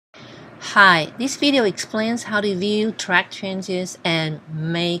Hi, this video explains how to view track changes and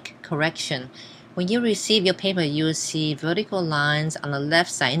make correction. When you receive your paper, you will see vertical lines on the left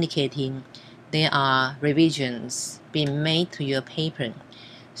side indicating there are revisions being made to your paper.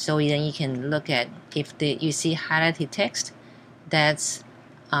 So then you can look at if you see highlighted text, that's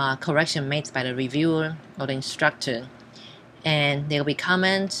correction made by the reviewer or the instructor. And there will be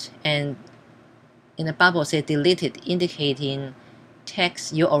comments, and in the bubble say deleted, indicating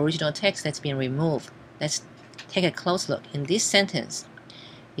text, your original text that's been removed. Let's take a close look. In this sentence,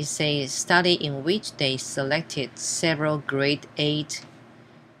 it says study in which they selected several grade 8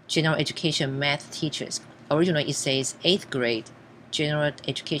 general education math teachers. Originally it says 8th grade general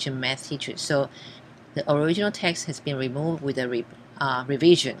education math teachers. So the original text has been removed with a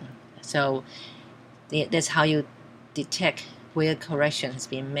revision. So that's how you detect where correction has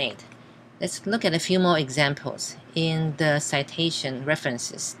been made. Let's look at a few more examples. In the citation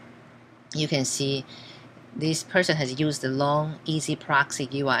references, you can see this person has used the long easy proxy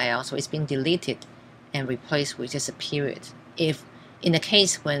URL, so it's been deleted and replaced with just a period. If in the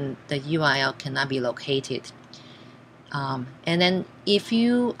case when the URL cannot be located, and then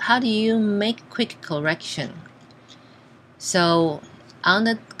how do you make quick correction? So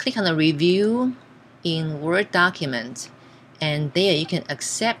click on the review in Word document, and there you can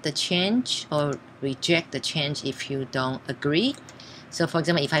accept the change or reject the change if you don't agree. So for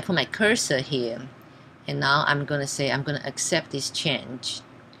example, if I put my cursor here, and now I'm going to say I'm going to accept this change,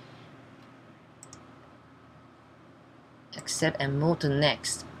 accept and move to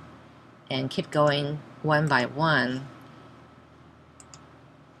next, and keep going one by one.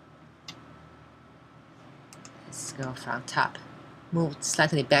 Let's go from top, move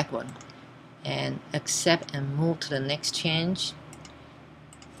slightly backward, and accept and move to the next change.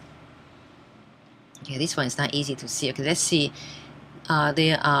 Okay, this one is not easy to see. Okay, let's see.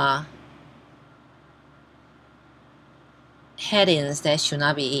 There are headings that should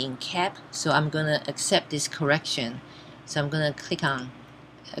not be in cap, so I'm gonna accept this correction. So I'm gonna click on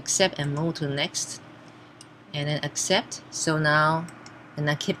accept and move to next, and then accept. So now, and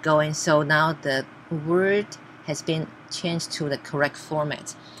I keep going. So now the word has been changed to the correct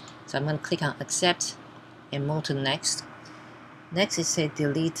format. So I'm going to click on accept and move to next. Next is say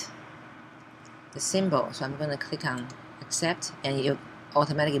delete the symbol. So I'm going to click on accept, and you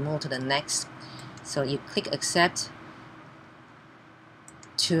automatically move to the next. So you click accept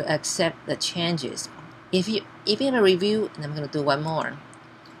to accept the changes. If you have a review, and I'm going to do one more.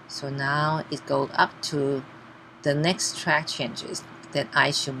 So now it goes up to the next track changes that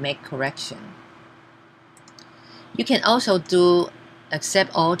I should make correction. You can also do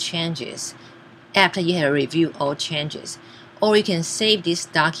accept all changes after you have reviewed all changes, or you can save this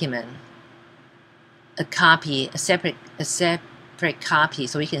document a separate copy,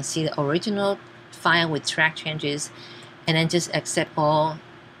 so you can see the original file with track changes, and then just accept all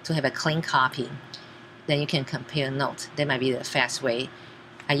to have a clean copy. Then you can compare notes. That might be the fast way.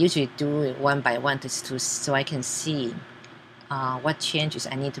 I usually do it one by one so I can see what changes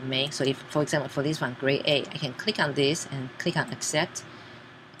I need to make. So if, for example, for this one, grade 8, I can click on this and click on accept,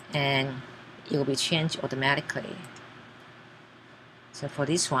 and it will be changed automatically. So for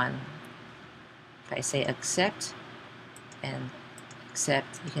this one, if I say accept and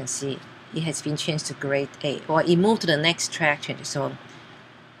accept, you can see it has been changed to grade 8, or it moved to the next track change, so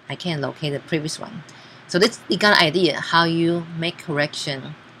I can locate the previous one. So you got an idea how you make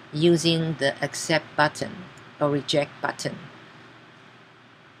correction using the accept button or reject button.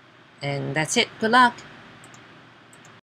 And that's it. Good luck.